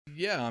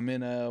Yeah, I'm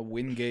in a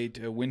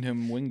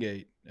Wyndham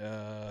Wingate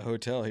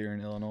hotel here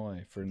in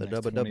Illinois for the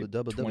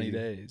next 20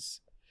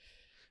 days.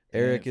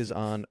 Eric is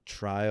on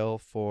trial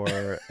for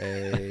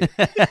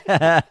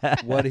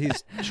what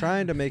he's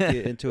trying to make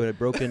it into a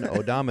broken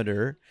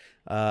odometer,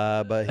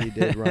 but he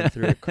did run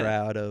through a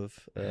crowd of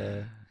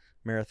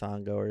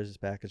marathon goers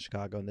back in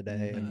Chicago in the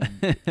day, and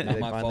Not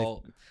my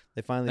fault.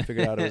 They finally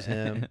figured out it was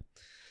him.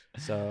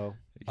 So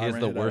he's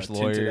the worst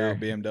lawyer. Tinted out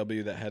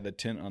BMW that had the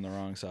tint on the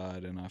wrong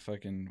side, and I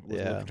fucking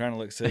was trying to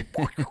look sick.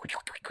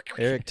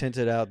 Eric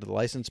tinted out the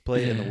license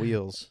plate and the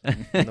wheels,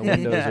 and the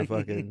windows are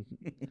fucking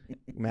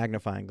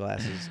magnifying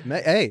glasses.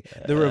 Hey,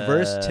 the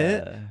reverse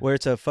tint where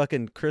it's a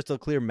fucking crystal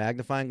clear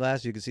magnifying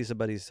glass, you can see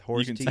somebody's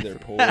horse teeth. You can see their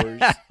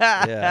pores.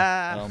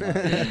 Yeah. Oh my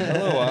God.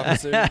 Hello,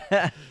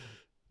 officer.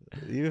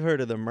 You've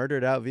heard of the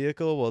murdered out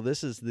vehicle? Well,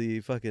 this is the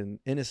fucking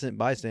innocent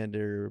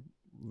bystander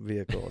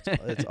vehicle.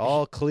 It's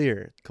all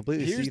clear,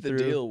 completely see-through.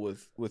 Here's the deal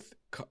with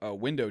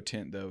window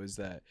tint, though, is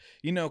that,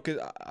 because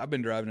I've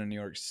been driving in New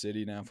York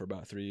City now for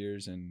about 3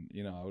 years, and,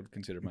 I would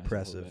consider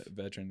myself a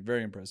veteran.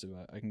 Very impressive.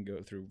 I can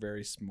go through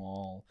very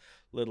small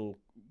little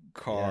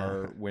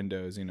car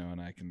windows, and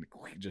I can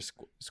just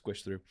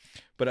squish through.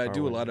 But I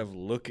do a lot of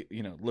look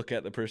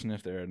at the person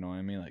if they're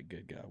annoying me, like,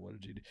 good God, what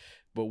did you do?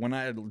 But when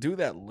I do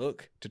that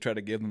look to try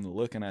to give them the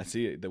look and I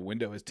see it, the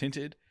window is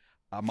tinted,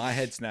 my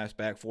head snaps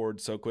back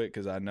forward so quick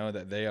because I know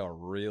that they are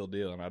real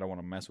deal and I don't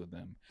want to mess with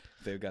them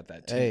if they've got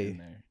that tint in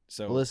there.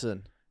 So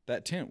listen,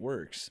 that tint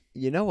works.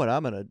 You know what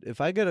I'm going to –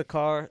 if I get a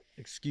car –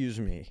 excuse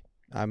me,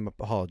 I'm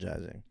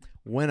apologizing.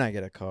 When I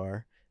get a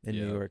car in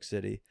New York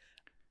City,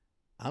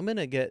 I'm going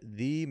to get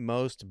the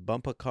most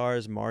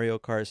bumper-cars Mario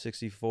Kart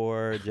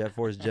 64, Jet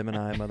Force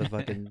Gemini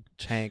motherfucking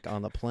tank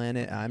on the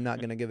planet. I'm not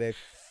going to give a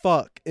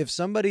fuck if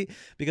somebody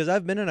 – because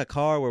I've been in a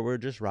car where we're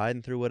just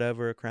riding through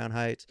whatever, Crown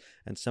Heights,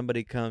 and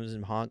somebody comes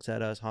and honks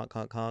at us, honk,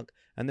 honk, honk,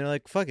 and they're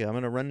like, fuck it, I'm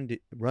going to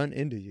run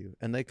into you.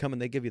 And they come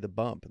and they give you the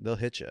bump. They'll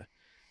hit you.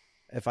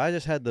 If I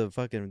just had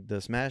the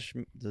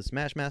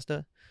Smash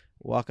Master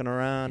walking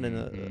around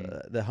in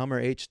the Hummer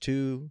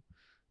H2 –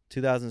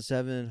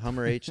 2007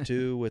 Hummer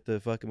H2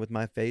 with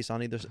my face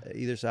on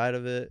either side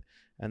of it,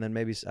 and then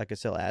maybe I could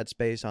sell ad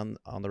space on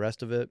the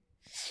rest of it.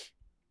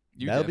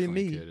 That'll be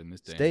me. In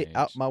this day Stay and age.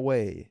 out my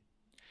way.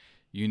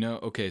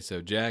 Okay,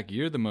 so Jack,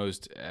 you're the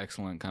most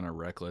excellent kind of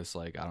reckless,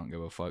 like I don't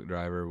give a fuck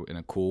driver in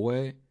a cool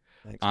way.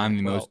 Thanks, I'm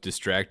the most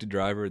distracted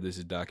driver. This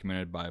is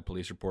documented by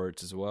police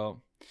reports as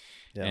well.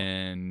 Yeah.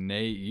 And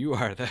Nate, you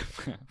are the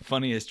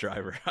funniest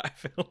driver, I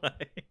feel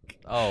like.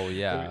 Oh,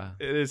 yeah.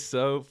 It is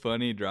so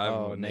funny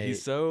driving with Nate.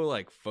 He's so,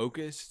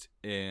 focused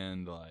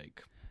and,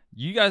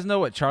 You guys know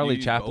what Charlie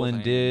use Chaplin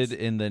both did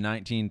hands. in the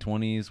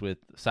 1920s with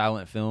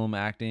silent film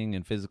acting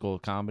and physical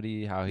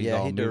comedy? How he's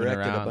all he moving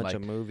directed around a bunch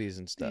of movies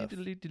and stuff.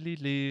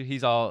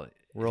 He's all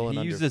Rolling he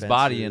under used his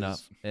body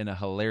fences. in a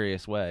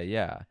hilarious way.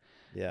 Yeah,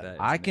 Yeah.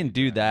 I can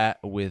do that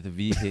with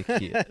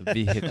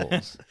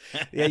vehicles.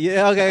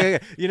 Yeah. Okay.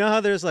 You know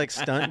how there's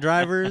stunt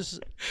drivers?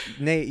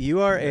 Nate,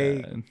 you are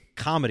a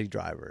comedy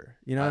driver.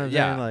 You know what I'm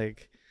saying?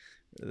 Like,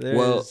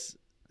 there's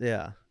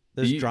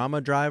there's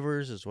drama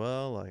drivers as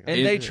well.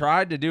 And they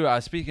tried to do it.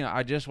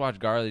 I just watched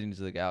Guardians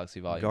of the Galaxy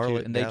Volume 2,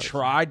 and they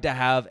tried to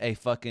have a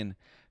fucking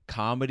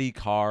comedy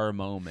car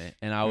moment,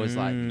 and I was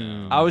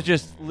I was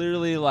just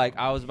literally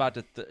I was about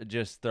to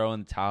just throw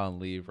in the towel and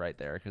leave right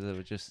there because it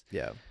was just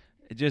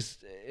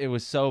it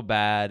was so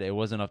bad. It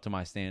wasn't up to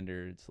my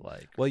standards.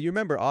 Well, you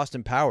remember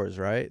Austin Powers,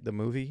 right? The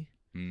movie.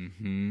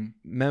 Mm-hmm.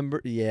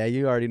 Remember? Yeah,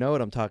 you already know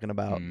what I'm talking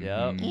about.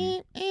 Yep.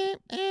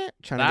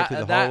 Trying to get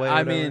through the hallway.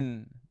 I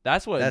mean,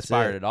 that's what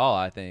inspired it all.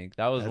 I think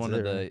that was one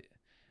of the.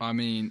 I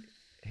mean,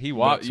 he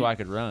walked so I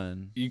could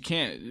run. You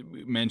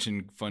can't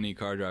mention funny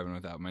car driving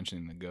without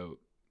mentioning the GOAT,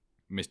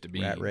 Mr.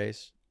 Bean. Rat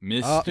Race.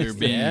 Mr.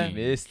 Bean. Yeah.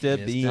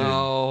 Mr. Bean.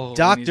 Oh,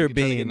 Dr.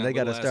 Bean. They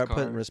got to start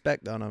putting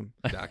respect on him.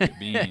 Dr.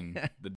 Bean. The